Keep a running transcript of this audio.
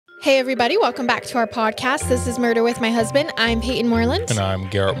Hey everybody, welcome back to our podcast. This is Murder with My Husband. I'm Payton Moreland. And I'm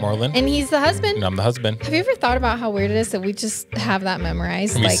Garrett Moreland. And he's the husband. And I'm the husband. Have you ever thought about how weird it is that we just have that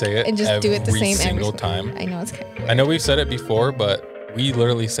memorized? And we say it and just do it the same single every time. I know it's kind of weird. I know we've said it before, but we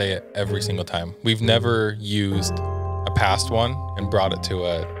literally say it every single time. We've never used a past one and brought it to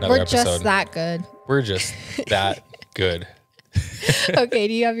another We're episode. just that good. We're just that good. Okay,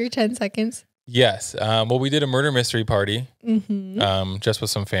 do you have your 10 seconds? Yes. Well, we did a murder mystery party just with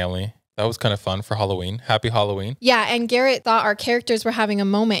some family. That was kind of fun for Halloween. Happy Halloween. Yeah, and Garrett thought our characters were having a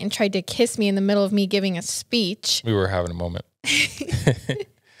moment and tried to kiss me in the middle of me giving a speech. We were having a moment.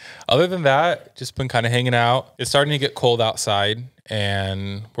 Other than that, just been kind of hanging out. It's starting to get cold outside,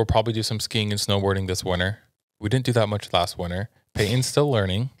 and we'll probably do some skiing and snowboarding this winter. We didn't do that much last winter. Peyton's still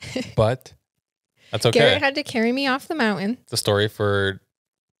learning, but that's okay. Garrett had to carry me off the mountain. It's a story for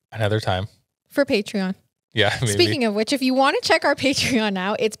another time. For Patreon. Yeah, maybe. Speaking of which, if you want to check our Patreon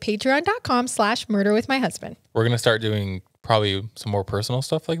out, it's patreon.com/murderwithmyhusband. We're going to start doing probably some more personal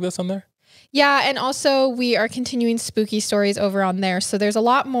stuff like this on there. Yeah, and also we are continuing spooky stories over on there. So there's a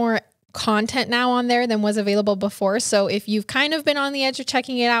lot more content now on there than was available before. So if you've kind of been on the edge of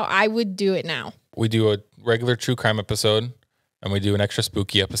checking it out, I would do it now. We do a regular true crime episode, and we do an extra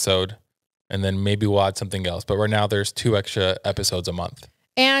spooky episode, and then maybe we'll add something else. But right now there's 2 extra episodes a month.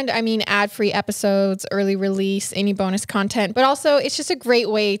 And I mean, ad-free episodes, early release, any bonus content, but also it's just a great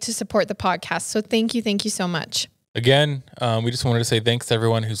way to support the podcast. So thank you so much. Again, we just wanted to say thanks to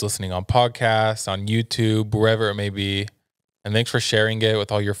everyone who's listening on podcasts, on YouTube, wherever it may be. And thanks for sharing it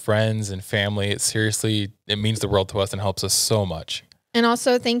with all your friends and family. It means the world to us and helps us so much. And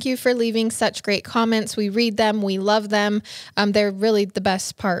also thank you for leaving such great comments. We read them. We love them. They're really the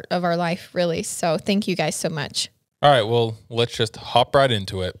best part of our life, really. So thank you guys so much. All right, well, let's just hop right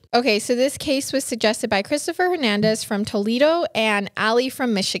into it. Okay, so this case was suggested by Christopher Hernandez from Toledo and Allie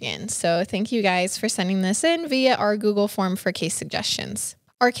from Michigan. So thank you guys for sending this in via our Google form for case suggestions.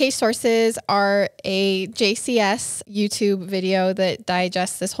 Our case sources are a JCS YouTube video that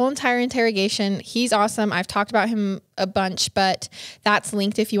digests this whole entire interrogation. He's awesome. I've talked about him a bunch, but that's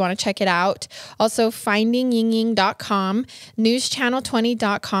linked if you want to check it out. Also, findingyingying.com,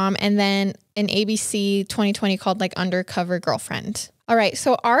 newschannel20.com, and then an ABC 2020 called like Undercover Girlfriend. All right,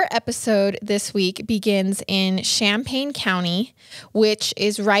 so our episode this week begins in Champaign County, which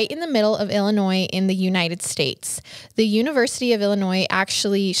is right in the middle of Illinois in the United States. The University of Illinois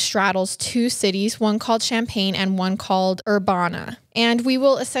actually straddles 2 cities, one called Champaign and one called Urbana. And we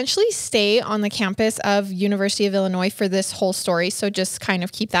will essentially stay on the campus of University of Illinois for this whole story, so just kind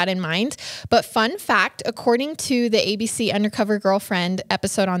of keep that in mind. But fun fact, according to the ABC Undercover Girlfriend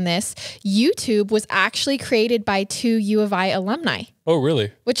episode on this, YouTube was actually created by 2 U of I alumni. Oh,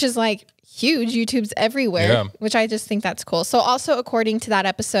 really? Which is like huge. YouTube's everywhere, which I just think that's cool. So also according to that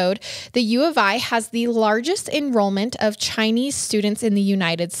episode, the U of I has the largest enrollment of Chinese students in the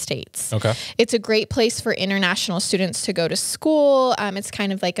United States. Okay. It's a great place for international students to go to school. It's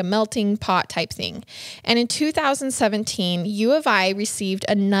kind of like a melting pot type thing. And in 2017, U of I received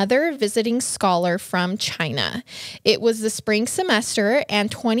another visiting scholar from China. It was the spring semester,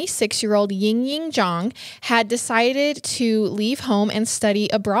 and 26-year-old YingYing Zhang had decided to leave home and study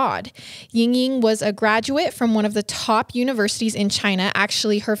abroad. YingYing was a graduate from one of the top universities in China.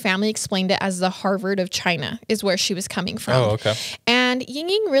 Actually, her family explained it as the Harvard of China is where she was coming from. Oh, okay. And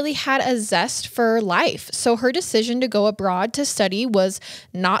YingYing really had a zest for life. So her decision to go abroad to study was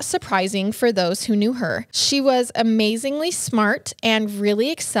not surprising for those who knew her. She was amazingly smart and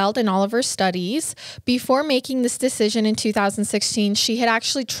really excelled in all of her studies. Before making this decision in 2016, she had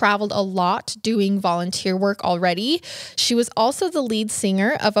actually traveled a lot doing volunteer work already. She was also the lead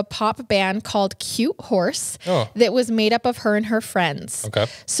singer of a pop band called Cute Horse that was made up of her and her friends. Okay.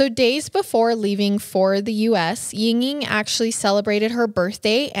 So days before leaving for the US, YingYing actually celebrated her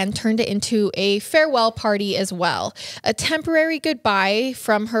birthday and turned it into a farewell party as well. A temporary goodbye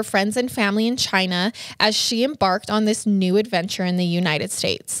from her friends and family in China as she embarked on this new adventure in the United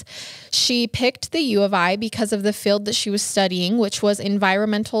States. She picked the U of I because of the field that she was studying, which was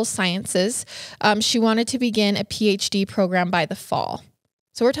environmental sciences. She wanted to begin a PhD program by the fall.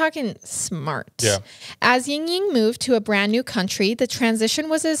 So we're talking smart. Yeah. As YingYing moved to a brand new country, the transition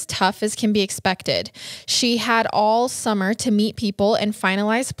was as tough as can be expected. She had all summer to meet people and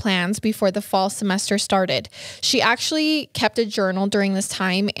finalize plans before the fall semester started. She actually kept a journal during this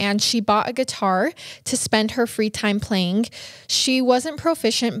time, and she bought a guitar to spend her free time playing. She wasn't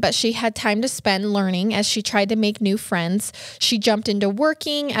proficient, but she had time to spend learning as she tried to make new friends. She jumped into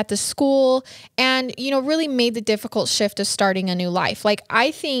working at the school and, really made the difficult shift of starting a new life. Like, I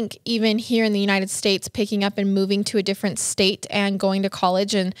think even here in the United States, picking up and moving to a different state and going to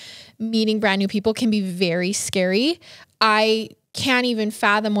college and meeting brand new people can be very scary. I can't even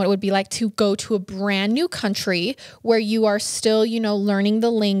fathom what it would be like to go to a brand new country where you are still, learning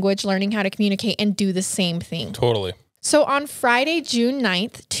the language, learning how to communicate and do the same thing. Totally. So on Friday, June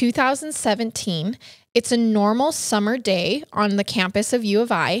 9th, 2017, it's a normal summer day on the campus of U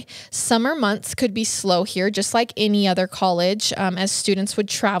of I. Summer months could be slow here, just like any other college, as students would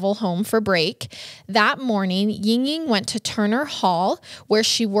travel home for break. That morning, YingYing went to Turner Hall, where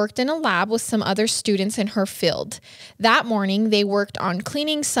she worked in a lab with some other students in her field. That morning, they worked on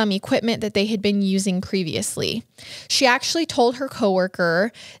cleaning some equipment that they had been using previously. She actually told her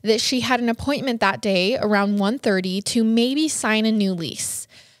coworker that she had an appointment that day around 1:30 to maybe sign a new lease.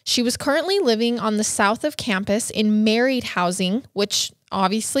 She was currently living on the south of campus in married housing, which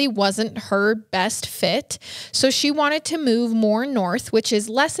obviously wasn't her best fit. So she wanted to move more north, which is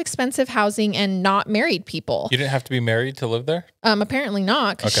less expensive housing and not married people. You didn't have to be married to live there? Apparently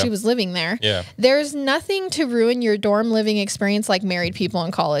not, because she was living there. Yeah. There's nothing to ruin your dorm living experience like married people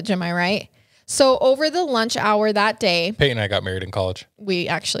in college. Am I right? So over the lunch hour that day, Peyton and I got married in college. We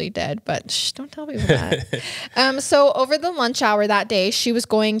actually did, but don't tell people that. So over the lunch hour that day, she was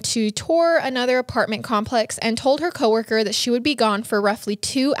going to tour another apartment complex and told her coworker that she would be gone for roughly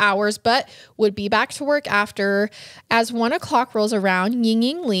 2 hours, but would be back to work after. As 1 o'clock rolls around,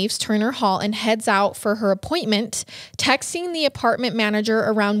 YingYing leaves Turner Hall and heads out for her appointment, texting the apartment manager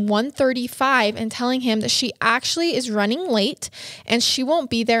around 1:35 and telling him that she actually is running late and she won't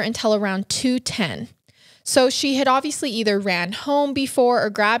be there until around 2:10. So she had obviously either ran home before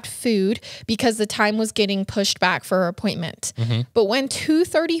or grabbed food because the time was getting pushed back for her appointment. But when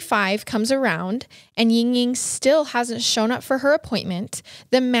 2:35 comes around and YingYing still hasn't shown up for her appointment,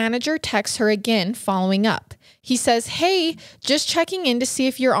 the manager texts her again following up. He says, "Hey, just checking in to see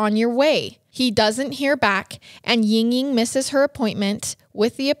if you're on your way." He doesn't hear back, and YingYing misses her appointment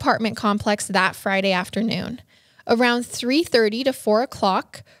with the apartment complex that Friday afternoon. Around 3:30 to 4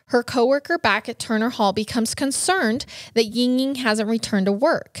 o'clock, her coworker back at Turner Hall becomes concerned that YingYing hasn't returned to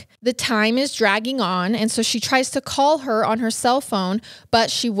work. The time is dragging on, and so she tries to call her on her cell phone, but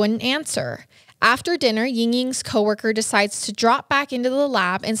she wouldn't answer. After dinner, YingYing's coworker decides to drop back into the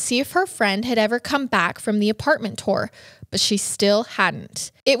lab and see if her friend had ever come back from the apartment tour, but she still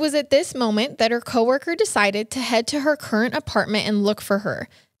hadn't. It was at this moment that her coworker decided to head to her current apartment and look for her.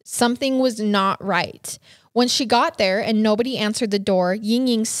 Something was not right. When she got there and nobody answered the door,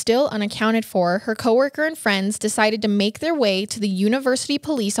 YingYing still unaccounted for, her coworker and friends decided to make their way to the university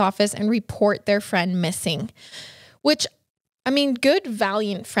police office and report their friend missing. Which, I mean, good,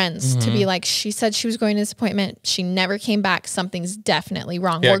 valiant friends to be like, she said she was going to this appointment. She never came back. Something's definitely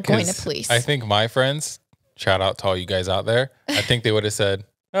wrong. We're going to police. I think my friends, shout out to all you guys out there, I think they would have said,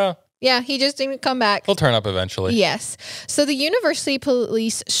 oh, yeah, he just didn't come back. He'll turn up eventually. Yes. So the university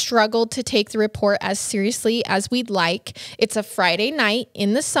police struggled to take the report as seriously as we'd like. It's a Friday night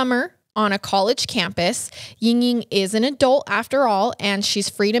in the summer on a college campus. YingYing is an adult after all, and she's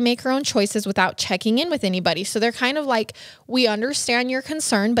free to make her own choices without checking in with anybody. So they're kind of like, we understand your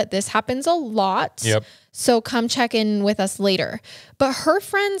concern, but this happens a lot. Yep. So come check in with us later. But her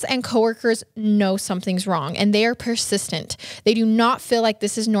friends and coworkers know something's wrong, and they are persistent. They do not feel like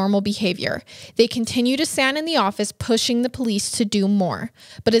this is normal behavior. They continue to stand in the office pushing the police to do more.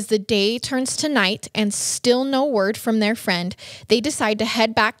 But as the day turns to night and still no word from their friend, they decide to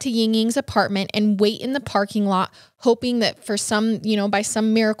head back to YingYing's apartment and wait in the parking lot, hoping that for some, by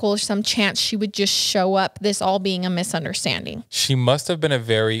some miracle or some chance, she would just show up, this all being a misunderstanding. She must have been a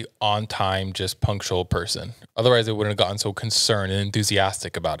very on time, just punctual person. Otherwise, it wouldn't have gotten so concerned and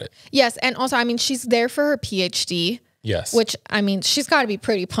enthusiastic about it. Yes. And also, she's there for her PhD. Yes. Which, she's got to be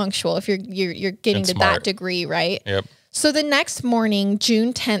pretty punctual if you're getting to that degree, right? Yep. So the next morning,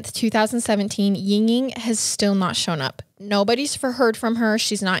 June 10th, 2017, YingYing has still not shown up. Nobody's heard from her.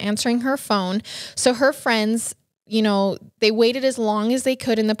 She's not answering her phone. So her friends, they waited as long as they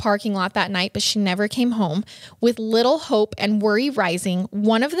could in the parking lot that night, but she never came home. With little hope and worry rising,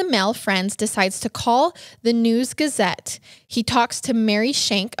 one of the male friends decides to call the News Gazette. He talks to Mary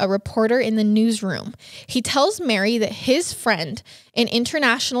Shank, a reporter in the newsroom. He tells Mary that his friend, an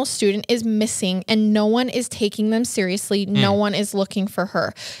international student, is missing and no one is taking them seriously. No one is looking for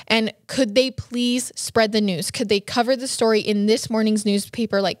her. And could they please spread the news? Could they cover the story in this morning's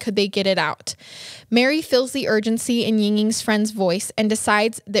newspaper? Could they get it out? Mary feels the urgency in YingYing's friend's voice and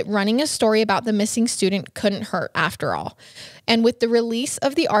decides that running a story about the missing student couldn't hurt after all. And with the release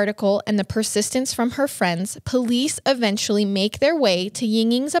of the article and the persistence from her friends, police eventually make their way to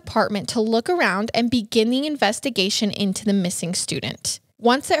YingYing's apartment to look around and begin the investigation into the missing student.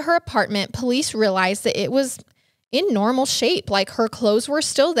 Once at her apartment, police realized that it was in normal shape. Like her clothes were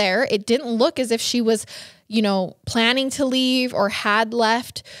still there. It didn't look as if she was, planning to leave or had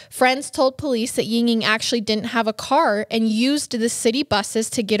left. Friends told police that YingYing actually didn't have a car and used the city buses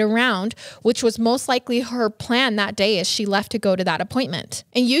to get around, which was most likely her plan that day as she left to go to that appointment.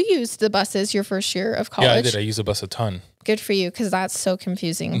 And you used the buses your first year of college. Yeah, I did. I used a bus a ton. Good for you, because that's so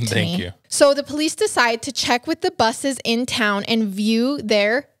confusing to me. Thank you. So the police decide to check with the buses in town and view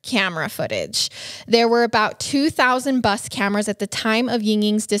their camera footage. There were about 2,000 bus cameras at the time of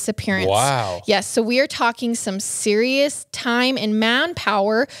YingYing's disappearance. Wow. Yes, so we are talking some serious time and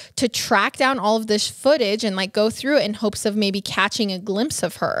manpower to track down all of this footage and go through it in hopes of maybe catching a glimpse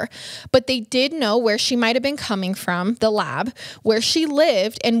of her. But they did know where she might have been coming from, the lab, where she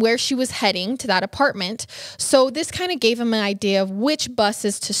lived, and where she was heading to that apartment. So this kind of gave them an idea of which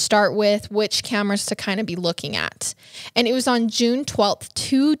buses to start with, which cameras to kind of be looking at. And it was on June 12th,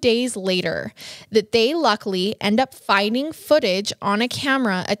 2 days later, that they luckily end up finding footage on a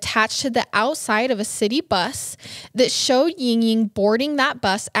camera attached to the outside of a city bus that showed YingYing boarding that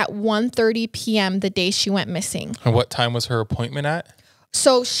bus at 1:30 p.m. the day she went missing. And what time was her appointment at?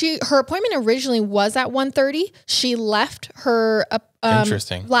 So her appointment originally was at 1:30. She left her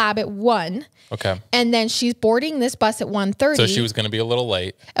lab at 1. Okay. And then she's boarding this bus at 1:30. So she was going to be a little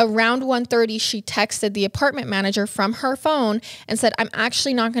late. Around 1:30, she texted the apartment manager from her phone and said, I'm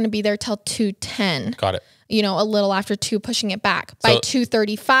actually not going to be there till 2:10. Got it. A little after 2, pushing it back. By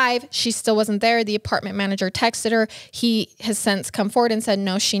 2:35, she still wasn't there. The apartment manager texted her. He has since come forward and said,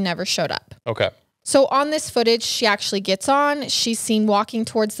 no, she never showed up. Okay. So on this footage, she actually gets on. She's seen walking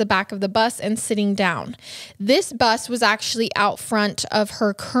towards the back of the bus and sitting down. This bus was actually out front of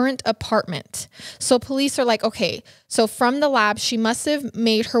her current apartment. So police are like, okay, so from the lab, she must have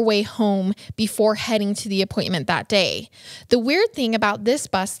made her way home before heading to the appointment that day. The weird thing about this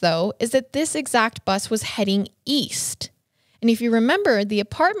bus, though, is that this exact bus was heading east. And if you remember, the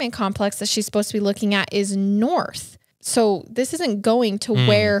apartment complex that she's supposed to be looking at is north. So this isn't going to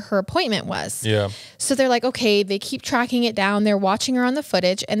where her appointment was. Yeah. So they're like, okay, they keep tracking it down. They're watching her on the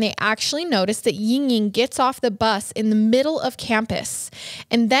footage, and they actually notice that YingYing gets off the bus in the middle of campus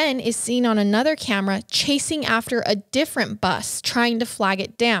and then is seen on another camera chasing after a different bus, trying to flag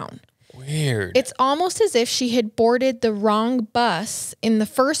it down. Weird. It's almost as if she had boarded the wrong bus in the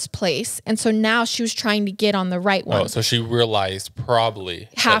first place, and so now she was trying to get on the right one. Oh, so she realized probably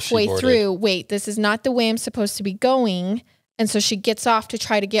halfway through, wait, this is not the way I'm supposed to be going. And so she gets off to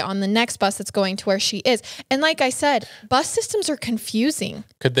try to get on the next bus that's going to where she is. And like I said, bus systems are confusing.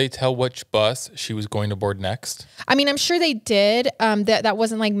 Could they tell which bus she was going to board next? I mean, I'm sure they did. That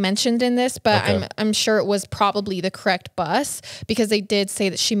wasn't mentioned in this, but okay. I'm sure it was probably the correct bus because they did say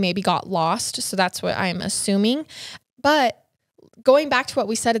that she maybe got lost. So that's what I'm assuming. But going back to what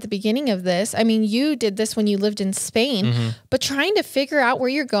we said at the beginning of this, I mean, you did this when you lived in Spain, but trying to figure out where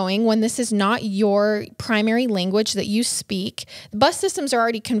you're going when this is not your primary language that you speak, bus systems are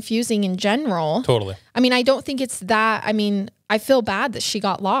already confusing in general. Totally. I mean, I don't think it's that. I mean, I feel bad that she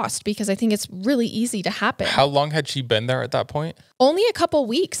got lost because I think it's really easy to happen. How long had she been there at that point? Only a couple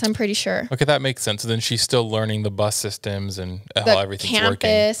weeks, I'm pretty sure. Okay, that makes sense. So then she's still learning the bus systems and how everything's working. The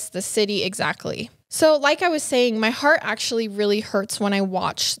campus, the city, exactly. So like I was saying, my heart actually really hurts when I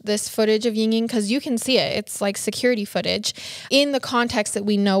watch this footage of YingYing because you can see it. It's like security footage in the context that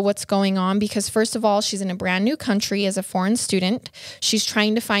we know what's going on because first of all, she's in a brand new country as a foreign student. She's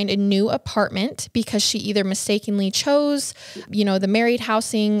trying to find a new apartment because she either mistakenly chose, the married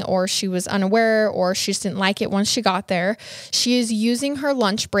housing or she was unaware or she just didn't like it once she got there. She is using her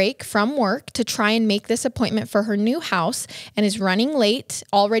lunch break from work to try and make this appointment for her new house and is running late,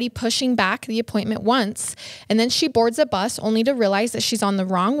 already pushing back the appointment once, and then she boards a bus only to realize that she's on the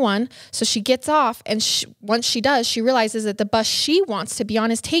wrong one. So she gets off, and once she does, she realizes that the bus she wants to be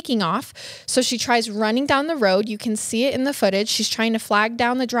on is taking off. So she tries running down the road. You can see it in the footage. She's trying to flag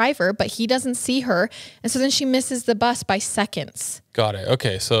down the driver, but he doesn't see her. And so then she misses the bus by seconds. Got it.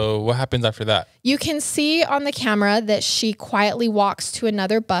 Okay, so what happens after that? You can see on the camera that she quietly walks to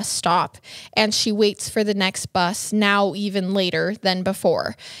another bus stop and she waits for the next bus, now even later than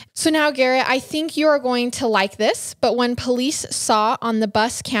before. So now, Garrett, I think you are going to like this, but when police saw on the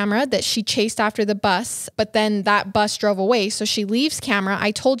bus camera that she chased after the bus, but then that bus drove away, so she leaves camera,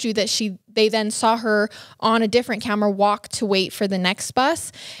 I told you that they then saw her on a different camera walk to wait for the next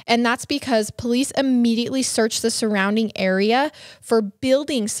bus. And that's because police immediately searched the surrounding area for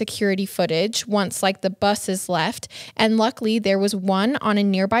building security footage once like the buses left. And luckily there was one on a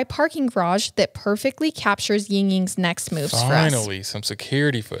nearby parking garage that perfectly captures YingYing's next moves for us. Finally, some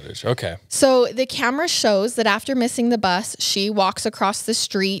security footage. Okay. So the camera shows that after missing the bus, she walks across the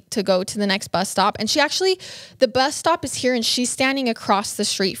street to go to the next bus stop. And the bus stop is here and she's standing across the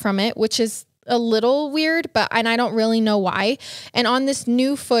street from it, which is a little weird, and I don't really know why. And on this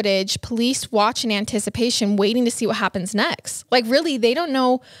new footage, police watch in anticipation, waiting to see what happens next. Like really, they don't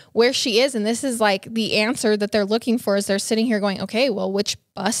know where she is. And this is like the answer that they're looking for as they're sitting here going, okay, well, which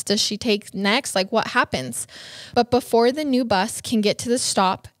bus does she take next? Like what happens? But before the new bus can get to the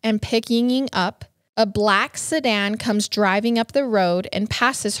stop and pick YingYing up, a black sedan comes driving up the road and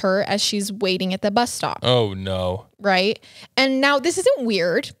passes her as she's waiting at the bus stop. Oh, no. Right? And now this isn't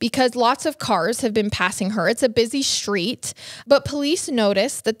weird because lots of cars have been passing her. It's a busy street, but police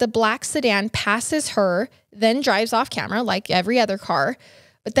notice that the black sedan passes her, then drives off camera like every other car.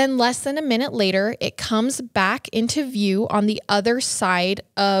 But then less than a minute later, it comes back into view on the other side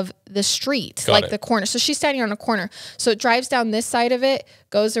of the street, like the corner. So she's standing on a corner. So it drives down this side of it,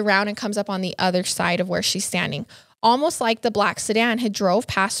 goes around and comes up on the other side of where she's standing. Almost like the black sedan had drove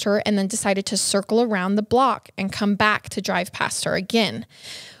past her and then decided to circle around the block and come back to drive past her again.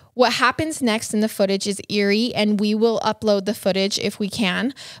 What happens next in the footage is eerie, and we will upload the footage if we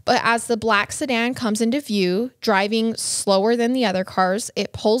can. But as the black sedan comes into view, driving slower than the other cars,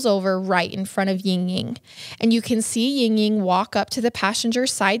 it pulls over right in front of YingYing. And you can see YingYing walk up to the passenger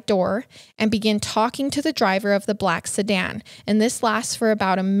side door and begin talking to the driver of the black sedan. And this lasts for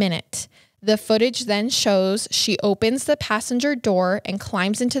about a minute. The footage then shows she opens the passenger door and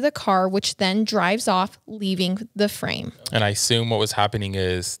climbs into the car, which then drives off, leaving the frame. And I assume what was happening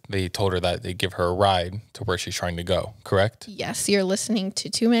is they told her that they give her a ride to where she's trying to go, correct? Yes, you're listening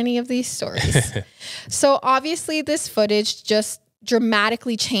to too many of these stories. So obviously this footage just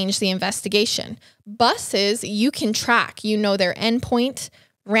dramatically changed the investigation. Buses, you can track, you know their endpoint.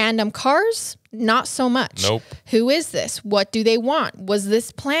 Random cars, not so much. Nope. Who is this? What do they want? Was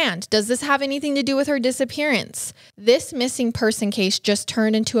this planned? Does this have anything to do with her disappearance? This missing person case just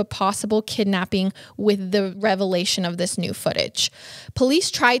turned into a possible kidnapping with the revelation of this new footage. Police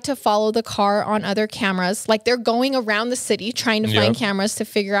tried to follow the car on other cameras. Like they're going around the city trying to find cameras to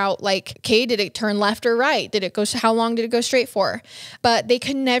figure out like, okay, did it turn left or right? Did it go, how long did it go straight for? But they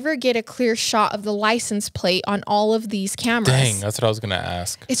could never get a clear shot of the license plate on all of these cameras. Dang, that's what I was going to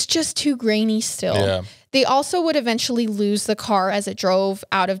ask. It's just too grainy still. Yeah. They also would eventually lose the car as it drove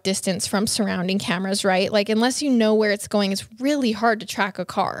out of distance from surrounding cameras, right? Like unless you know where it's going, it's really hard to track a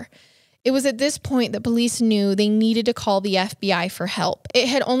car. It was at this point that police knew they needed to call the FBI for help. It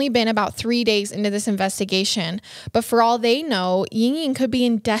had only been about 3 days into this investigation, but for all they know, YingYing could be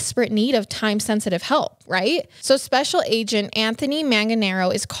in desperate need of time-sensitive help, right? So Special Agent Anthony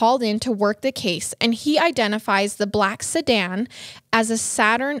Manganero is called in to work the case, and he identifies the black sedan as a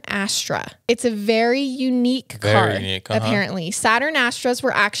Saturn Astra. It's a very unique car, apparently. Saturn Astras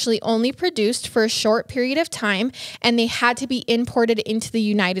were actually only produced for a short period of time, and they had to be imported into the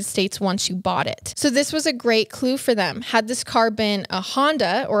United States once you bought it. So this was a great clue for them. Had this car been a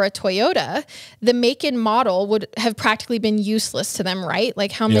Honda or a Toyota, the make and model would have practically been useless to them, right?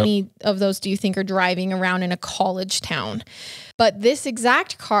 Like how many of those do you think are driving around in a college town? But this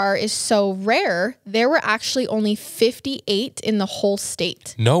exact car is so rare, there were actually only 58 in the whole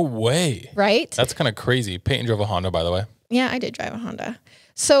state. No way. Right? That's kind of crazy. Payton drove a Honda, by the way. Yeah, I did drive a Honda.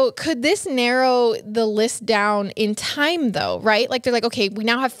 So could this narrow the list down in time though, right? Like they're like, okay, we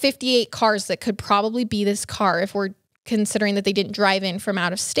now have 58 cars that could probably be this car if we're considering that they didn't drive in from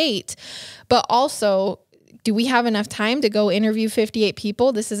out of state. But also, do we have enough time to go interview 58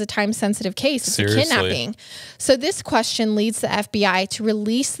 people? This is a time-sensitive case. It's a kidnapping. So this question leads the FBI to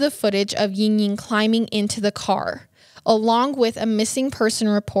release the footage of YingYing climbing into the car, along with a missing person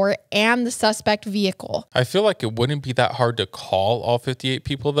report and the suspect vehicle. I feel like it wouldn't be that hard to call all 58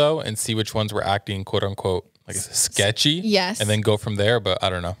 people, though, and see which ones were acting, quote-unquote, like sketchy. Yes. And then go from there, but I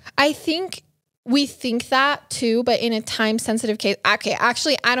don't know. I think we think that too, but in a time-sensitive case, okay,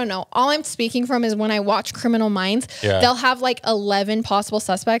 actually, I don't know. All I'm speaking from is when I watch Criminal Minds, they'll have like 11 possible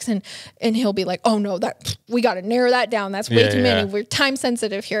suspects and he'll be like, oh no, that we got to narrow that down. That's way too many. We're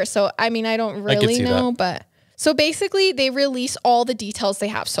time-sensitive here. So, I mean, I don't really know, but so basically they release all the details they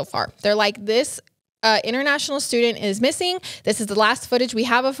have so far. They're like, this international student is missing. This is the last footage we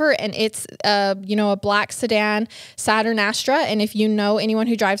have of her, and it's you know, a black sedan Saturn Astra. And if you know anyone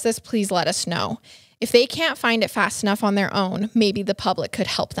who drives this, please let us know. If they can't find it fast enough on their own, maybe the public could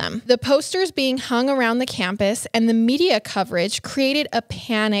help them. The posters being hung around the campus and the media coverage created a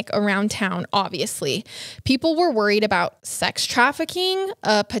panic around town, obviously. People were worried about sex trafficking,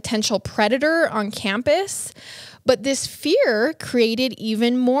 a potential predator on campus. But this fear created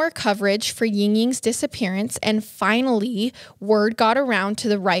even more coverage for YingYing's disappearance, and finally, word got around to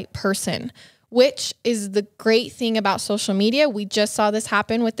the right person, which is the great thing about social media. We just saw this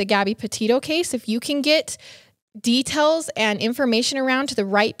happen with the Gabby Petito case. If you can get details and information around to the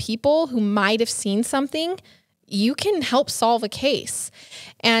right people who might have seen something, you can help solve a case.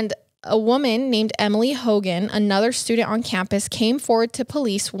 And a woman named Emily Hogan, another student on campus, came forward to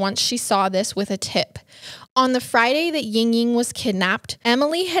police once she saw this with a tip. On the Friday that YingYing was kidnapped,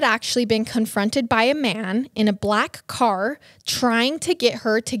 Emily had actually been confronted by a man in a black car trying to get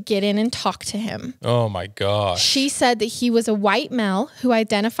her to get in and talk to him. Oh my gosh. She said that he was a white male who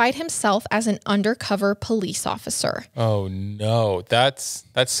identified himself as an undercover police officer. Oh no, that's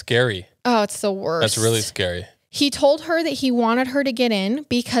scary. Oh, it's the worst. That's really scary. He told her that he wanted her to get in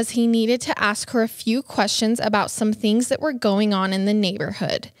because he needed to ask her a few questions about some things that were going on in the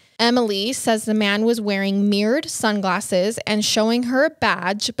neighborhood. Emily says the man was wearing mirrored sunglasses and showing her a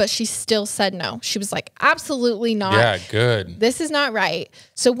badge, but she still said no. She was like, absolutely not. Yeah, good. This is not right.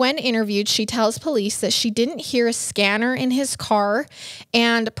 So when interviewed, she tells police that she didn't hear a scanner in his car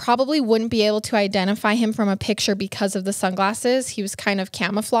and probably wouldn't be able to identify him from a picture because of the sunglasses. He was kind of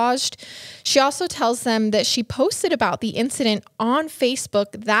camouflaged. She also tells them that she posted about the incident on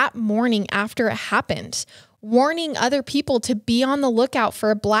Facebook that morning after it happened, warning other people to be on the lookout for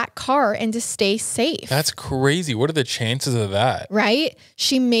a black car and to stay safe. That's crazy. What are the chances of that? Right?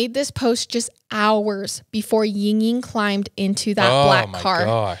 She made this post just hours before YingYing climbed into that black car.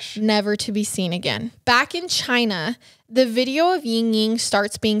 Gosh. Never to be seen again. Back in China, the video of YingYing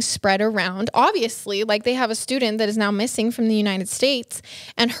starts being spread around. Obviously, like they have a student that is now missing from the United States,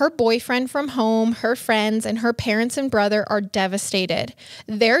 and her boyfriend from home, her friends, and her parents and brother are devastated.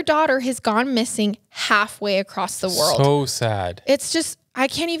 Their daughter has gone missing halfway across the world. So sad. It's just, I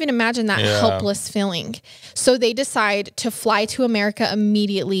can't even imagine that helpless feeling. So they decide to fly to America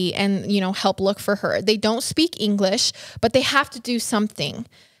immediately and, help look for her. They don't speak English, but they have to do something.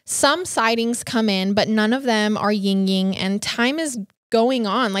 Some sightings come in, but none of them are YingYing, and time is going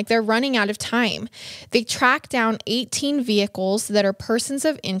on. Like they're running out of time. They track down 18 vehicles that are persons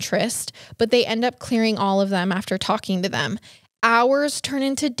of interest, but they end up clearing all of them after talking to them. Hours turn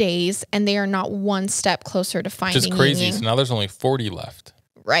into days, and they are not one step closer to finding Just crazy. YingYing. So now there's only 40 left.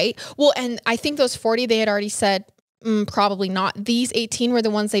 Right? Well, and I think those 40, they had already said, probably not. These 18 were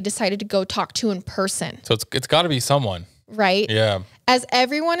the ones they decided to go talk to in person. So it's got to be someone. Right? Yeah. As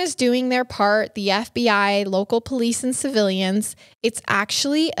everyone is doing their part, the FBI, local police, and civilians, it's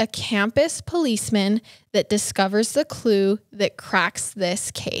actually a campus policeman that discovers the clue that cracks this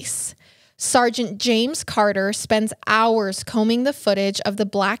case. Sergeant James Carter spends hours combing the footage of the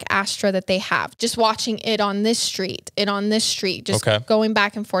black Astra that they have, just watching it on this street, just going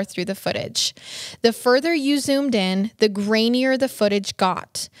back and forth through the footage. The further you zoomed in, the grainier the footage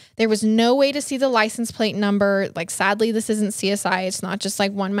got. There was no way to see the license plate number. Like, sadly, this isn't CSI. It's not just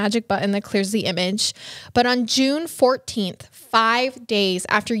like one magic button that clears the image. But on June 14th, 5 days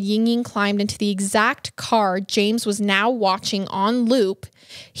after YingYing climbed into the exact car James was now watching on loop,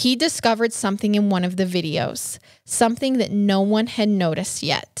 he discovered something in one of the videos, something that no one had noticed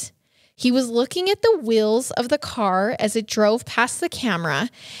yet. He was looking at the wheels of the car as it drove past the camera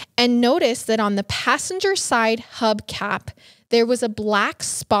and noticed that on the passenger side hubcap, there was a black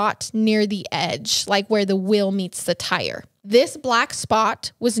spot near the edge, like where the wheel meets the tire. This black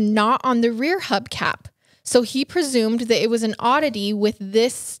spot was not on the rear hubcap. So he presumed that it was an oddity with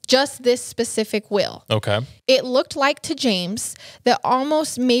just this specific wheel. Okay. It looked like to James that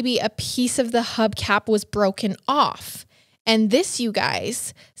almost maybe a piece of the hubcap was broken off. And this, you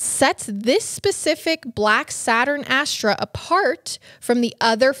guys, sets this specific black Saturn Astra apart from the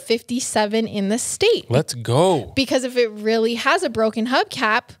other 57 in the state. Let's go. Because if it really has a broken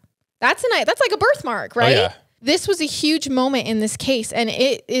hubcap, that's like a birthmark, right? Oh, yeah. This was a huge moment in this case, and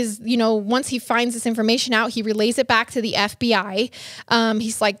it is, once he finds this information out, he relays it back to the FBI.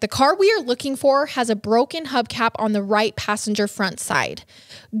 He's like, the car we are looking for has a broken hubcap on the right passenger front side.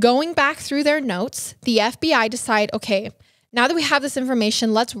 Going back through their notes, the FBI decide, okay, now that we have this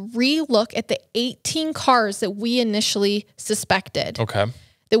information, let's re-look at the 18 cars that we initially suspected,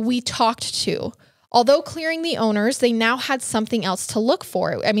 that we talked to. Although clearing the owners, they now had something else to look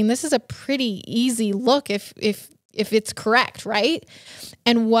for. I mean, this is a pretty easy look if it's correct, right?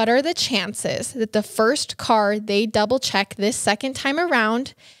 And what are the chances that the first car they double check this second time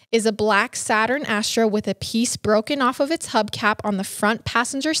around is a black Saturn Astra with a piece broken off of its hubcap on the front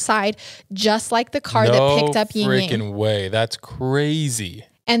passenger side, just like the car that picked up YingYing. No freaking way. That's crazy.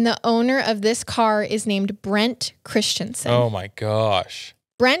 And the owner of this car is named Brendt Christensen. Oh my gosh.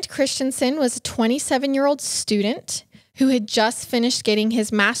 Brendt Christensen was a 27-year-old student who had just finished getting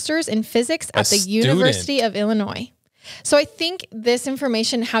his master's in physics at the University of Illinois. So I think this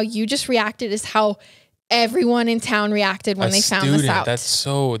information, how you just reacted, is how everyone in town reacted when they found this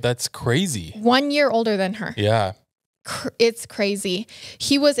out. That's crazy. 1 year older than her. Yeah. It's crazy.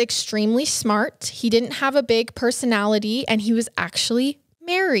 He was extremely smart. He didn't have a big personality, and he was actually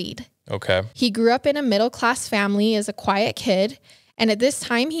married. Okay. He grew up in a middle-class family as a quiet kid. And at this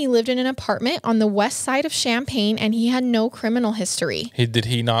time, he lived in an apartment on the west side of Champaign, and he had no criminal history. Did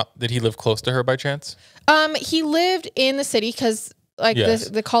he live close to her by chance? He lived in the city because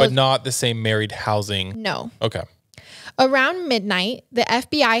the college, but not the same married housing. No. Okay. Around midnight, the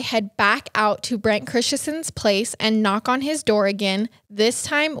FBI head back out to Brendt Christensen's place and knock on his door again, this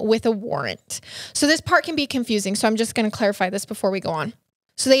time with a warrant. So this part can be confusing, so I'm just going to clarify this before we go on.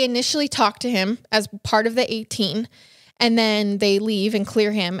 So they initially talk to him as part of the 18, and then they leave and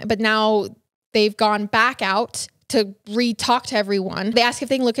clear him. But now they've gone back out to re-talk to everyone. They ask if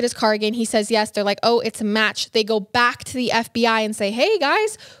they can look at his car again. He says yes. They're like, oh, it's a match. They go back to the FBI and say, hey,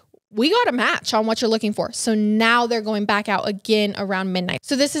 guys, we got a match on what you're looking for. So now they're going back out again around midnight.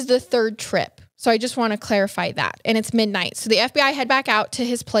 So this is the third trip. So I just want to clarify that. And it's midnight. So the FBI head back out to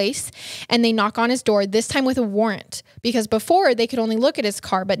his place and they knock on his door, this time with a warrant. Because before they could only look at his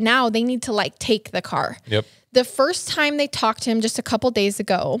car, but now they need to like take the car. Yep. The first time they talked to him just a couple days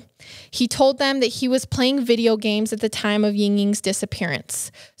ago, he told them that he was playing video games at the time of YingYing's disappearance.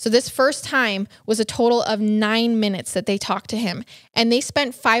 So this first time was a total of 9 minutes that they talked to him. And they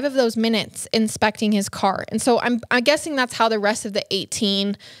spent 5 of those minutes inspecting his car. And so I'm guessing that's how the rest of the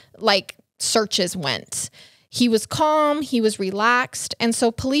 18 searches went. He was calm, he was relaxed, and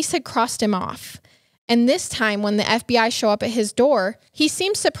so police had crossed him off. And this time when the FBI show up at his door, he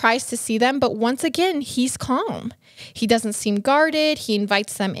seems surprised to see them, but once again, he's calm. He doesn't seem guarded, he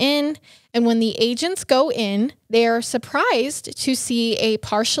invites them in, and when the agents go in, they are surprised to see a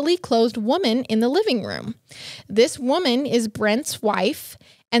partially clothed woman in the living room. This woman is Brent's wife,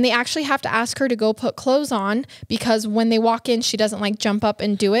 and they actually have to ask her to go put clothes on because when they walk in, she doesn't jump up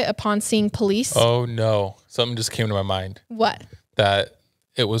and do it upon seeing police. Oh no, something just came to my mind. What? That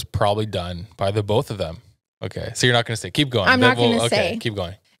it was probably done by the both of them. Okay, so you're not going to say, keep going. I'm not going to say. Keep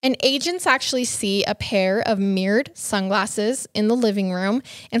going. And agents actually see a pair of mirrored sunglasses in the living room.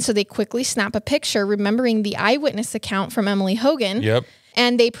 And so they quickly snap a picture, remembering the eyewitness account from Emily Hogan. Yep.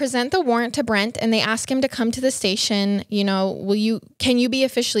 And they present the warrant to Brendt and they ask him to come to the station. Can you be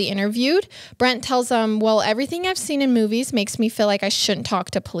officially interviewed? Brendt tells them, well, everything I've seen in movies makes me feel like I shouldn't talk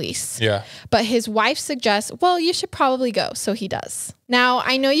to police. Yeah. But his wife suggests, well, you should probably go. So he does. Now,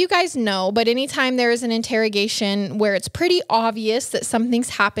 I know you guys know, but anytime there is an interrogation where it's pretty obvious that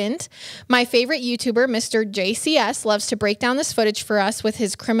something's happened, my favorite YouTuber, Mr. JCS, loves to break down this footage for us with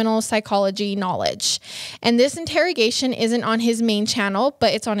his criminal psychology knowledge. And this interrogation isn't on his main channel,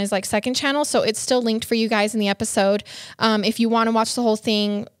 but it's on his second channel. So it's still linked for you guys in the episode. If you want to watch the whole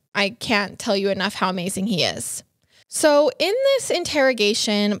thing, I can't tell you enough how amazing he is. So in this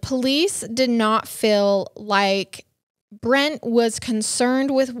interrogation, police did not feel like Brendt was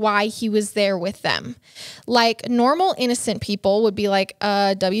concerned with why he was there with them. Like normal innocent people would be like,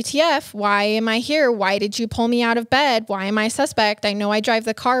 WTF, why am I here? Why did you pull me out of bed? Why am I a suspect? I know I drive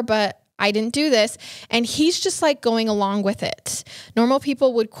the car, but I didn't do this. And he's just going along with it. Normal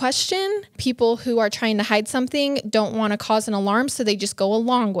people would question. People who are trying to hide something don't want to cause an alarm, so they just go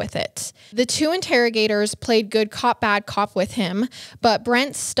along with it. The two interrogators played good cop, bad cop with him, but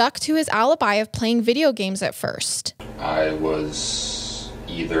Brendt stuck to his alibi of playing video games at first. I was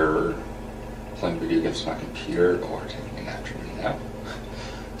either playing video games on my computer or taking an afternoon nap.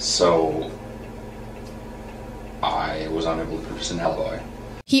 So I was unable to produce an alibi.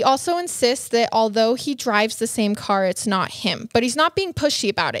 He also insists that although he drives the same car, it's not him. But he's not being pushy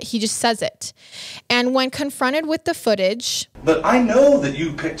about it. He just says it. And when confronted with the footage... But I know that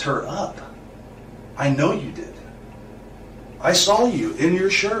you picked her up. I know you did. I saw you in your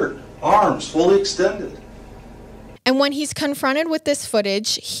shirt, arms fully extended. And when he's confronted with this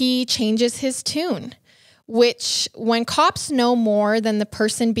footage, he changes his tune. Which, when cops know more than the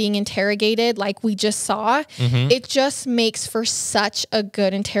person being interrogated, like we just saw, it just makes for such a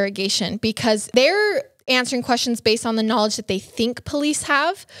good interrogation because they're answering questions based on the knowledge that they think police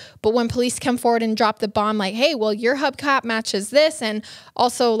have. But when police come forward and drop the bomb, like, hey, well, your hubcap matches this. And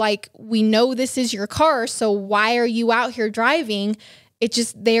also, we know this is your car. So why are you out here driving?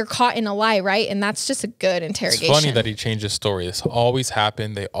 they're caught in a lie, right? And that's just a good interrogation. It's funny that he changed his story. This always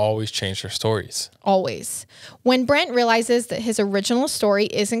happened. They always change their stories. Always. When Brendt realizes that his original story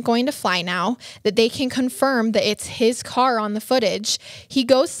isn't going to fly now, that they can confirm that it's his car on the footage, he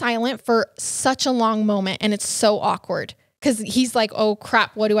goes silent for such a long moment, and it's so awkward because he's like, oh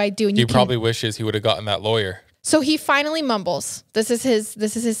crap, what do I do? And he probably wishes he would have gotten that lawyer. So he finally mumbles. This is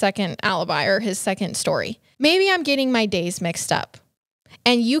his second alibi, or his second story. Maybe I'm getting my days mixed up.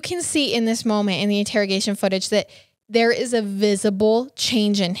 And you can see in this moment in the interrogation footage that there is a visible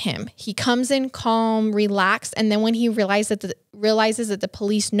change in him. He comes in calm, relaxed, and then when he realizes that the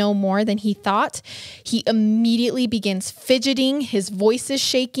police know more than he thought, he immediately begins fidgeting. His voice is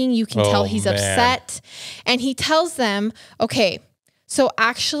shaking. You can tell he's upset. And he tells them, okay, so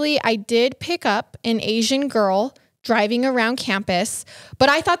actually I did pick up an Asian girl driving around campus, but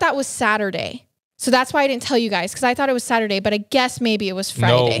I thought that was Saturday. So that's why I didn't tell you guys, because I thought it was Saturday, but I guess maybe it was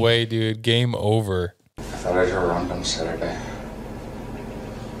Friday. No way, dude. Game over. I thought I drove around on Saturday.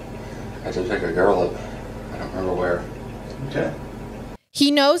 I did pick a girl up. I don't remember where. Okay. He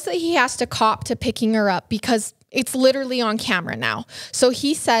knows that he has to cop to picking her up because it's literally on camera now. So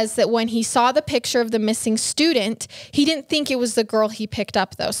he says that when he saw the picture of the missing student, he didn't think it was the girl he picked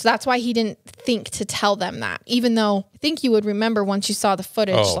up, though. So that's why he didn't think to tell them that, even though I think you would remember once you saw the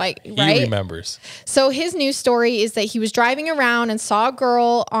footage, right? He remembers. So his news story is that he was driving around and saw a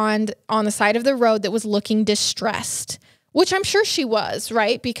girl on the side of the road that was looking distressed, which I'm sure she was,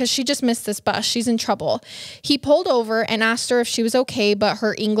 right? Because she just missed this bus. She's in trouble. He pulled over and asked her if she was okay, but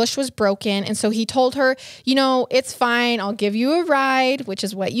her English was broken. And so he told her, you know, it's fine. I'll give you a ride, which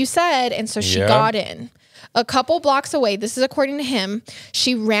is what you said. And so she got in. A couple blocks away, this is according to him,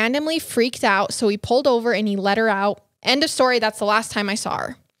 she randomly freaked out. So he pulled over and he let her out. End of story. That's the last time I saw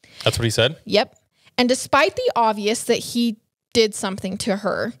her. That's what he said? Yep. And despite the obvious that he did something to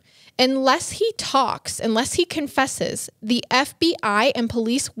her, unless he talks, unless he confesses, the FBI and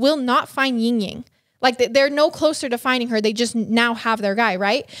police will not find YingYing. Like, they're no closer to finding her. They just now have their guy,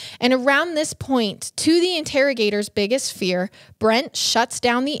 right? And around this point, to the interrogator's biggest fear, Brendt shuts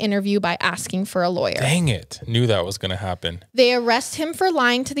down the interview by asking for a lawyer. Dang it. Knew that was going to happen. They arrest him for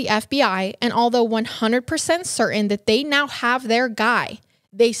lying to the FBI, and although 100% certain that they now have their guy,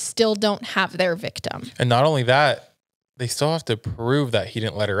 they still don't have their victim. And not only that, they still have to prove that he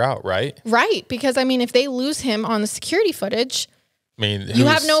didn't let her out, right? Right, because, I mean, if they lose him on the security footage, I mean, you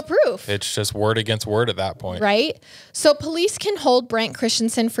have no proof. It's just word against word at that point. Right? So police can hold Brendt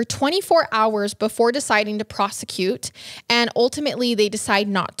Christensen for 24 hours before deciding to prosecute, and ultimately they decide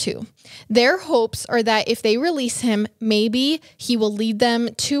not to. Their hopes are that if they release him, maybe he will lead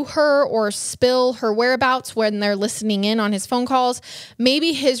them to her or spill her whereabouts when they're listening in on his phone calls.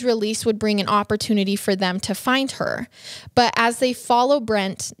 Maybe his release would bring an opportunity for them to find her. But as they follow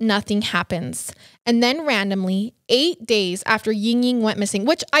Brendt, nothing happens. And then randomly, 8 days after YingYing went missing,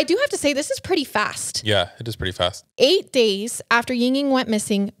 which I do have to say, this is pretty fast. Yeah, it is pretty fast. 8 days after YingYing went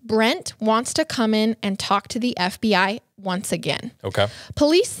missing, Brendt wants to come in and talk to the FBI once again. Okay.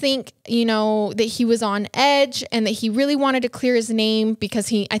 Police think, you know, that he was on edge and that he really wanted to clear his name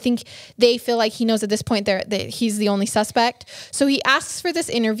because I think they feel like he knows at this point that he's the only suspect. So he asks for this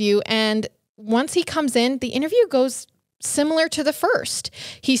interview, and once he comes in, the interview goes similar to the first.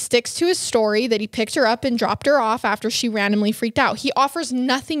 He sticks to his story that he picked her up and dropped her off after she randomly freaked out. He offers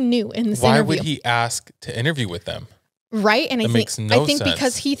nothing new in this interview. Why would he ask to interview with them? Right? And I think sense.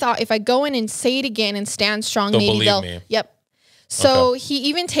 Because he thought if I go in and say it again and stand strong, maybe they'll me. Yep. So he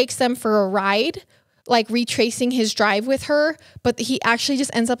even takes them for a ride, like retracing his drive with her, but he actually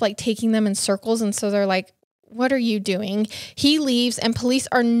just ends up like taking them in circles, and so they're like, what are you doing? He leaves, and police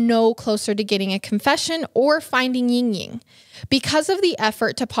are no closer to getting a confession or finding YingYing. Because of the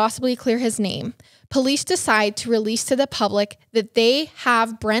effort to possibly clear his name, police decide to release to the public that they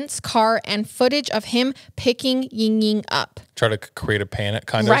have Brent's car and footage of him picking YingYing up. Try to create a panic,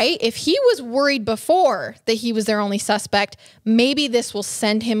 kind of. Right? If he was worried before that he was their only suspect, maybe this will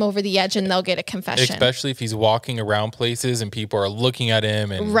send him over the edge and they'll get a confession. Especially if he's walking around places and people are looking at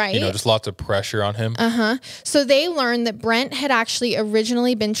him and, you know, just lots of pressure on him. So they learned that Brendt had actually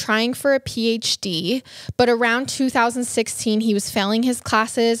originally been trying for a PhD, but around 2016, he was failing his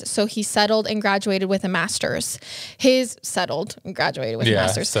classes, so he settled and graduated with a master's.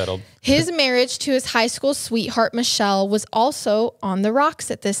 Settled. His marriage to his high school sweetheart, Michelle, was also on the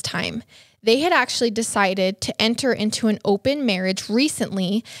rocks at this time. They had actually decided to enter into an open marriage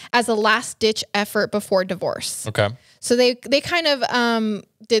recently as a last-ditch effort before divorce. Okay. So they kind of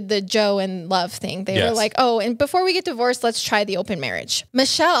did the Joe and Love thing. They were like, oh, and before we get divorced, let's try the open marriage.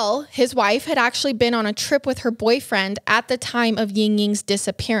 Michelle, his wife, had actually been on a trip with her boyfriend at the time of YingYing's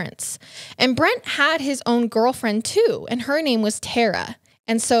disappearance. And Brendt had his own girlfriend too, and her name was Tara.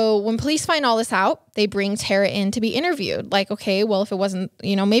 And so when police find all this out, they bring Tara in to be interviewed. Like, okay, well, if it wasn't,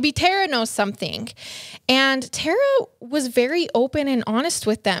 maybe Tara knows something. And Tara was very open and honest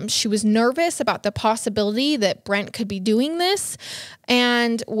with them. She was nervous about the possibility that Brendt could be doing this.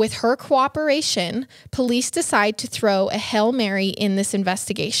 And with her cooperation, police decide to throw a Hail Mary in this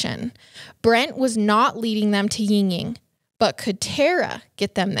investigation. Brendt was not leading them to YingYing, but could Tara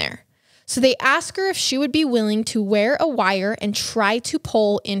get them there? So they ask her if she would be willing to wear a wire and try to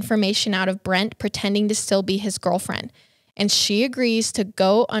pull information out of Brendt, pretending to still be his girlfriend. And she agrees to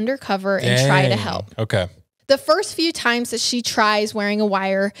go undercover and try to help. Okay. The first few times that she tries wearing a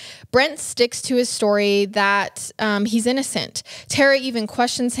wire, Brendt sticks to his story that he's innocent. Tara even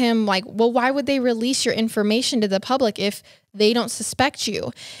questions him like, well, why would they release your information to the public if they don't suspect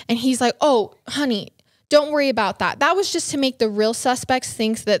you? And he's like, oh, honey, don't worry about that. That was just to make the real suspects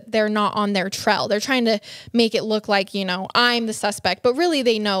think that they're not on their trail. They're trying to make it look like, I'm the suspect, but really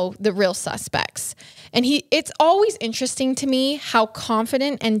they know the real suspects. And it's always interesting to me how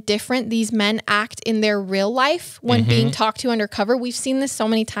confident and different these men act in their real life when being talked to undercover. We've seen this so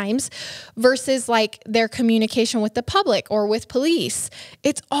many times versus like their communication with the public or with police.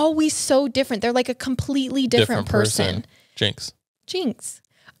 It's always so different. They're like a completely different person. Jinx.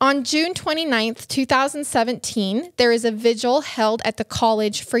 On June 29th, 2017, there is a vigil held at the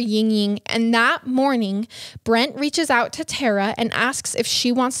college for YingYing, and that morning, Brendt reaches out to Tara and asks if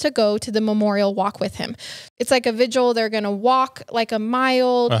she wants to go to the memorial walk with him. It's like a vigil. They're going to walk like a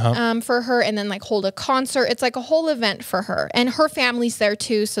mile for her and then like hold a concert. It's like a whole event for her, and her family's there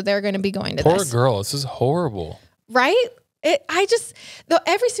too, so they're going to be going to this. Poor girl. This is horrible. Right?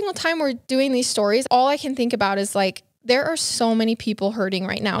 Every single time we're doing these stories, all I can think about is like, there are so many people hurting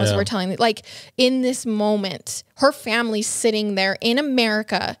right now as we're telling, like in this moment, her family's sitting there in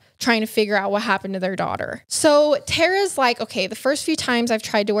America trying to figure out what happened to their daughter. So Tara's like, okay, the first few times I've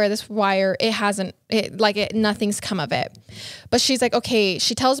tried to wear this wire, nothing's come of it. But she's like, okay,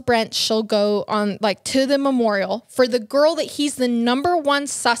 she tells Brendt she'll go on like to the memorial for the girl that he's the #1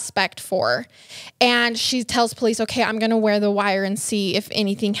 suspect for. And she tells police, okay, I'm going to wear the wire and see if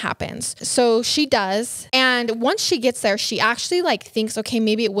anything happens. So she does. And once she gets there, she actually like thinks, okay,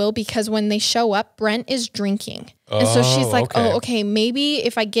 maybe it will, because when they show up, Brendt is drinking. And so she's like, okay, maybe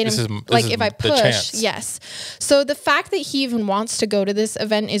if I get him, if I push, yes. So the fact that he even wants to go to this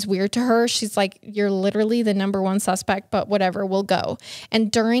event is weird to her. She's like, you're literally the #1 suspect, but whatever, we'll go.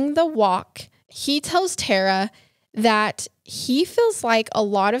 And during the walk, he tells Tara that he feels like a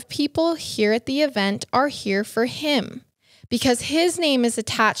lot of people here at the event are here for him, because his name is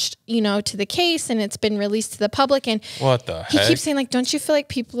attached, to the case, and it's been released to the public. And what the heck? He keeps saying like, don't you feel like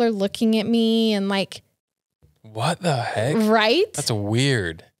people are looking at me and like, what the heck? Right? That's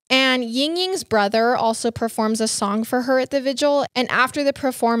weird. And YingYing's brother also performs a song for her at the vigil. And after the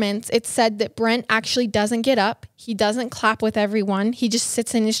performance, it's said that Brendt actually doesn't get up. He doesn't clap with everyone. He just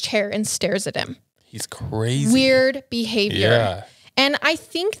sits in his chair and stares at him. He's crazy. Weird behavior. Yeah. And I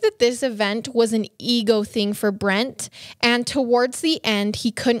think that this event was an ego thing for Brendt. And towards the end,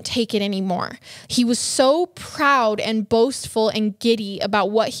 he couldn't take it anymore. He was so proud and boastful and giddy about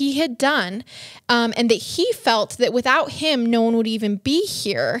what he had done, and that he felt that without him, no one would even be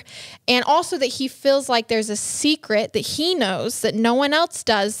here. And also that he feels like there's a secret that he knows that no one else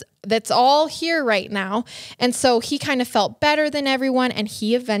does, that's all here right now. And so he kind of felt better than everyone, and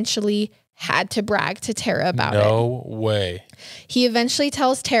he eventually had to brag to Tara about it. No way. He eventually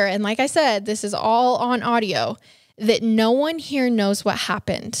tells Tara, and like I said, this is all on audio, that no one here knows what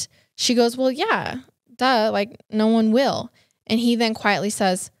happened. She goes, well, yeah, duh, like no one will. And he then quietly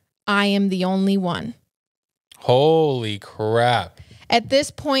says, I am the only one. Holy crap. At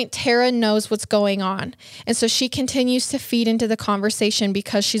this point, Tara knows what's going on. And so she continues to feed into the conversation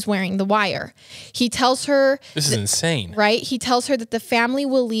because she's wearing the wire. He tells her... This is insane. Right? He tells her that the family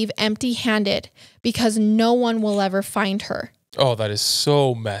will leave empty-handed because no one will ever find her. Oh, that is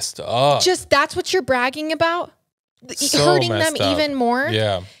so messed up. That's what you're bragging about? So hurting them even more?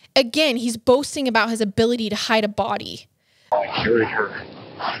 Yeah. Again, he's boasting about his ability to hide a body. I carried her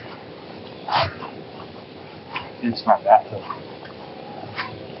into my bathtub.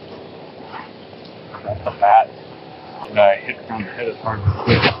 At the bat, and I hit her on the head as hard as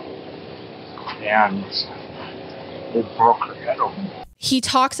I could, and it broke her head open. He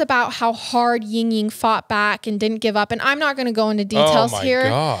talks about how hard YingYing fought back and didn't give up, and I'm not going to go into details here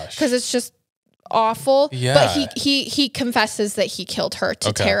because it's just awful. Yeah. But he confesses that he killed her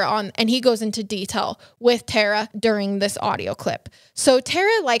to Tara and he goes into detail with Tara during this audio clip. So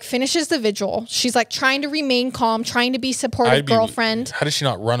Tara like finishes the vigil. She's like trying to remain calm, trying to be supportive girlfriend. How does she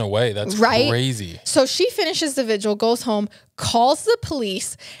not run away? That's crazy. So she finishes the vigil, goes home, calls the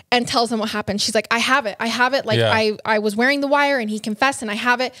police and tells them what happened. She's like, I have it. Like I was wearing the wire and he confessed and I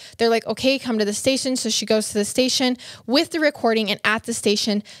have it. They're like, okay, come to the station. So she goes to the station with the recording, and at the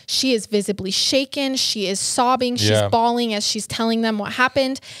station, she is visibly shaken. She is sobbing. She's bawling as she's telling them what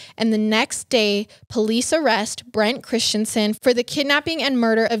happened. And the next day, police arrest Brendt Christensen for the kidnapping and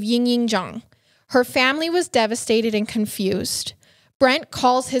murder of YingYing Zhang. Her family was devastated and confused. Brendt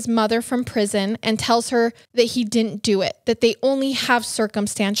calls his mother from prison and tells her that he didn't do it, that they only have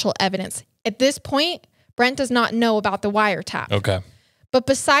circumstantial evidence. At this point, Brendt does not know about the wiretap. Okay. But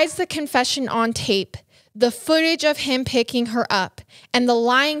besides the confession on tape, the footage of him picking her up and the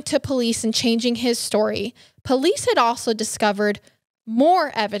lying to police and changing his story, police had also discovered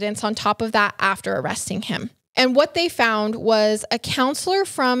more evidence on top of that after arresting him. And what they found was a counselor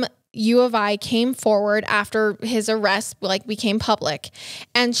from U of I came forward after his arrest became public,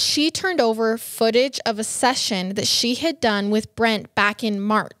 and she turned over footage of a session that she had done with Brendt back in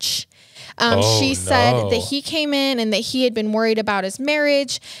March. She said that he came in and that he had been worried about his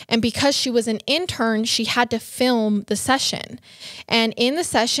marriage, and because she was an intern, she had to film the session. And in the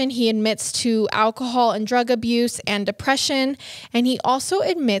session, he admits to alcohol and drug abuse and depression, and he also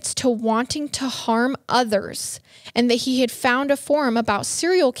admits to wanting to harm others, and that he had found a forum about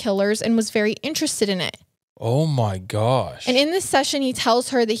serial killers and was very interested in it. Oh my gosh. And in this session, he tells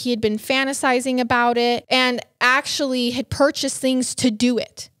her that he had been fantasizing about it and actually had purchased things to do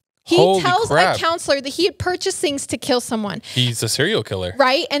it. He tells a counselor that he had purchased things to kill someone. He's a serial killer.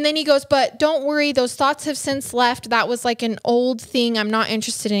 Right? And then he goes, but don't worry, those thoughts have since left. That was like an old thing. I'm not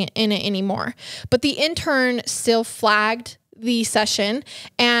interested in it anymore. But the intern still flagged the session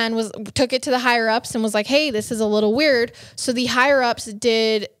and took it to the higher ups and was like, hey, this is a little weird. So the higher ups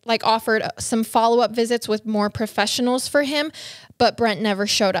offered some follow-up visits with more professionals for him, but Brendt never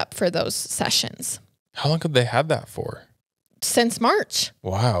showed up for those sessions. How long could they have that for? Since March.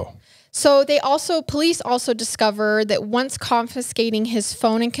 Wow. So police also discovered that once confiscating his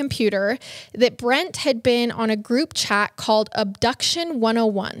phone and computer, that Brendt had been on a group chat called Abduction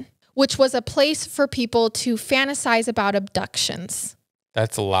 101, which was a place for people to fantasize about abductions.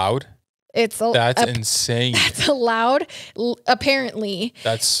 That's allowed? That's insane. That's allowed, apparently.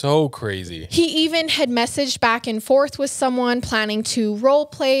 That's so crazy. He even had messaged back and forth with someone planning to role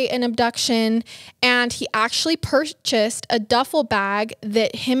play an abduction, and he actually purchased a duffel bag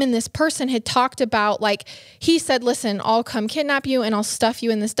that him and this person had talked about. Like, he said, listen, I'll come kidnap you and I'll stuff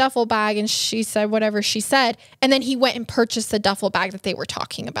you in this duffel bag, and she said whatever she said, and then he went and purchased the duffel bag that they were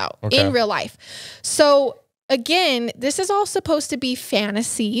talking about in real life. So again, this is all supposed to be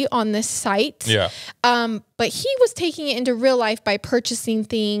fantasy on this site. Yeah. But he was taking it into real life by purchasing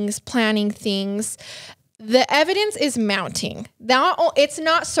things, planning things. The evidence is mounting. It's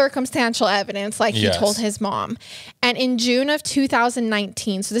not circumstantial evidence like he told his mom. And in June of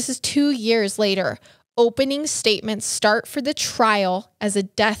 2019, so this is 2 years later, opening statements start for the trial as a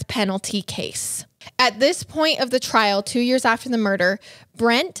death penalty case. At this point of the trial, 2 years after the murder,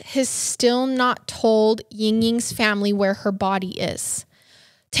 Brendt has still not told YingYing's family where her body is.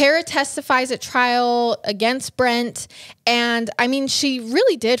 Tara testifies at trial against Brendt, and I mean, she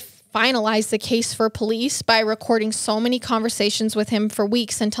really did finalize the case for police by recording so many conversations with him for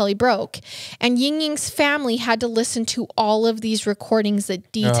weeks until he broke. And YingYing's family had to listen to all of these recordings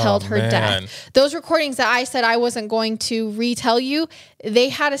that detailed her death. Those recordings that I said I wasn't going to retell you, they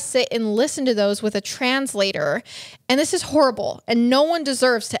had to sit and listen to those with a translator. And this is horrible. And no one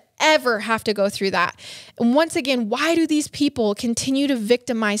deserves to ever have to go through that. And once again, why do these people continue to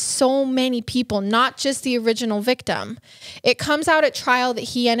victimize so many people, not just the original victim? It comes out at trial that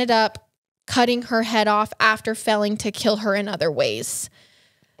he ended up cutting her head off after failing to kill her in other ways.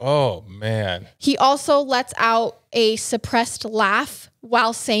 Oh, man. He also lets out a suppressed laugh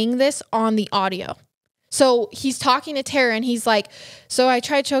while saying this on the audio. So he's talking to Tara and he's like, so I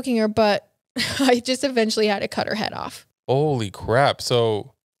tried choking her, but I just eventually had to cut her head off. Holy crap.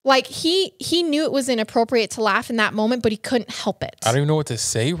 So like he knew it was inappropriate to laugh in that moment, but he couldn't help it. I don't even know what to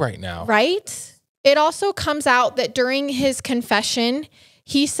say right now. Right? It also comes out that during his confession,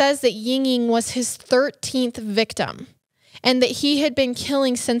 he says that YingYing was his 13th victim and that he had been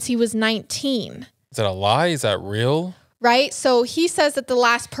killing since he was 19. Is that a lie? Is that real? Right? So he says that the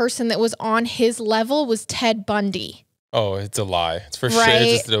last person that was on his level was Ted Bundy. Oh, it's a lie. It's for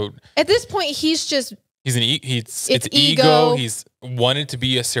right? sure. At this point, he's just He's it's It's ego. ego. He's wanted to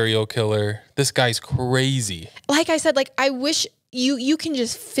be a serial killer. This guy's crazy. Like I said, like I wish you can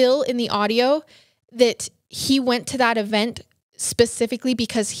just feel in the audio that he went to that event specifically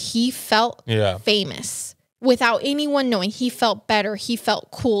because he felt famous without anyone knowing. He felt better. He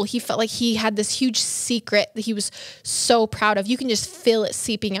felt cool. He felt like he had this huge secret that he was so proud of. You can just feel it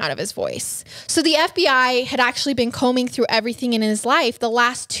seeping out of his voice. So the FBI had actually been combing through everything in his life the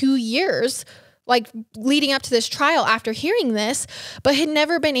last 2 years, like leading up to this trial after hearing this, but had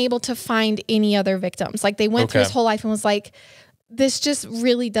never been able to find any other victims. Like they went through his whole life and was like, this just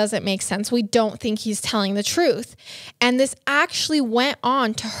really doesn't make sense. We don't think he's telling the truth. And this actually went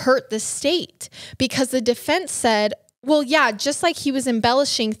on to hurt the state because the defense said, well, yeah, just like he was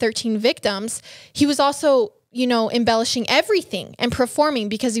embellishing 13 victims, he was also, you know, embellishing everything and performing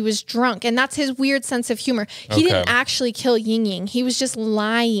because he was drunk. And that's his weird sense of humor. He didn't actually kill YingYing. He was just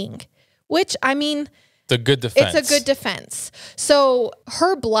lying, which, I mean, it's a good defense. It's a good defense. So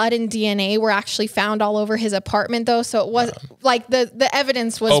her blood and DNA were actually found all over his apartment, though. So it was like the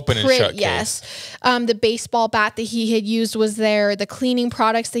evidence was open pretty, and shut case. The baseball bat that he had used was there. The cleaning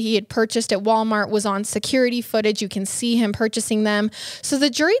products that he had purchased at Walmart was on security footage. You can see him purchasing them. So the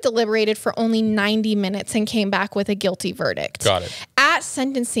jury deliberated for only 90 minutes and came back with a guilty verdict. Got it. At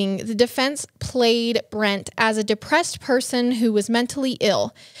sentencing, the defense played Brendt as a depressed person who was mentally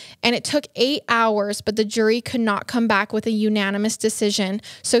ill. And it took 8 hours, but the jury could not come back with a unanimous decision.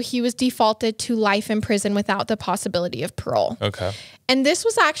 So he was defaulted to life in prison without the possibility of parole. Okay. And this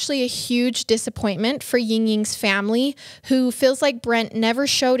was actually a huge disappointment for YingYing's family, who feels like Brendt never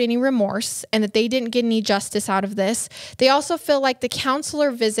showed any remorse and that they didn't get any justice out of this. They also feel like the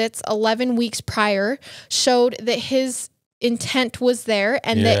counselor visits 11 weeks prior showed that his intent was there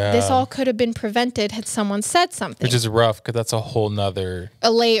and that this all could have been prevented had someone said something. Which is rough because that's a whole nother...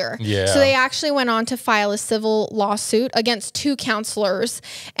 a layer. Yeah. So they actually went on to file a civil lawsuit against 2 counselors,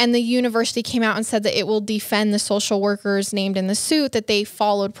 and the university came out and said that it will defend the social workers named in the suit, that they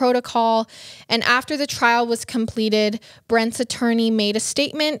followed protocol. And after the trial was completed, Brent's attorney made a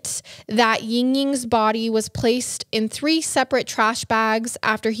statement that YingYing's body was placed in 3 separate trash bags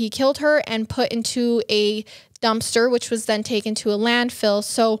after he killed her and put into a dumpster, which was then taken to a landfill.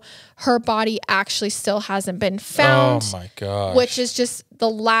 So her body actually still hasn't been found. Oh my gosh. Which is just the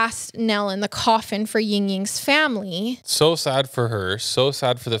last nail in the coffin for YingYing's family. So sad for her. So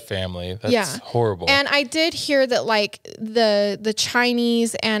sad for the family. That's horrible. And I did hear that like the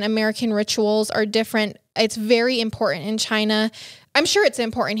Chinese and American rituals are different. It's very important in China. I'm sure it's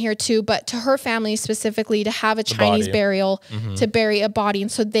important here too, but to her family specifically, to have a Chinese burial, to bury a body.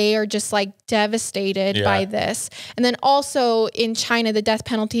 And so they are just like devastated by this. And then also in China, the death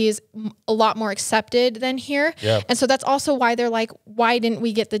penalty is a lot more accepted than here. And so that's also why they're like, why didn't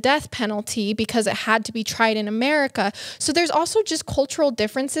we get the death penalty? Because it had to be tried in America. So there's also just cultural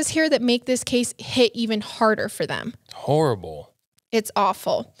differences here that make this case hit even harder for them. Horrible. It's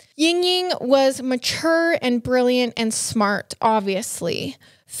awful. YingYing was mature and brilliant and smart, obviously.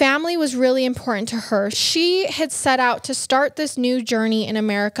 Family was really important to her. She had set out to start this new journey in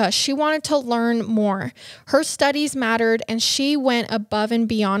America. She wanted to learn more. Her studies mattered, and she went above and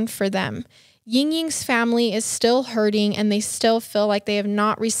beyond for them. YingYing's family is still hurting, and they still feel like they have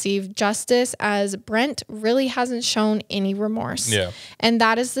not received justice, as Brendt really hasn't shown any remorse. And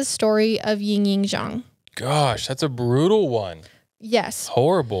that is the story of YingYing Zhang. Gosh, that's a brutal one. Yes.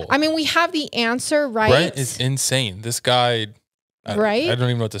 Horrible. I mean, we have the answer, right? Brendt is insane. This guy, right? I don't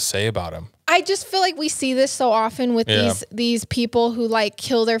even know what to say about him. I just feel like we see this so often with these people who like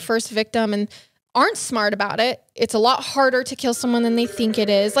kill their first victim and aren't smart about it. It's a lot harder to kill someone than they think it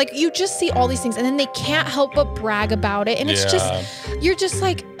is. Like you just see all these things and then they can't help but brag about it. And it's just, you're just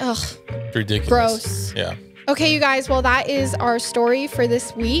like, ugh. Ridiculous. Gross. Yeah. Okay, you guys, well, that is our story for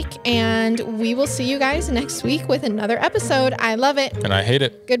this week, and we will see you guys next week with another episode. I love it. And I hate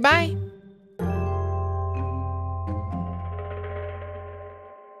it. Goodbye.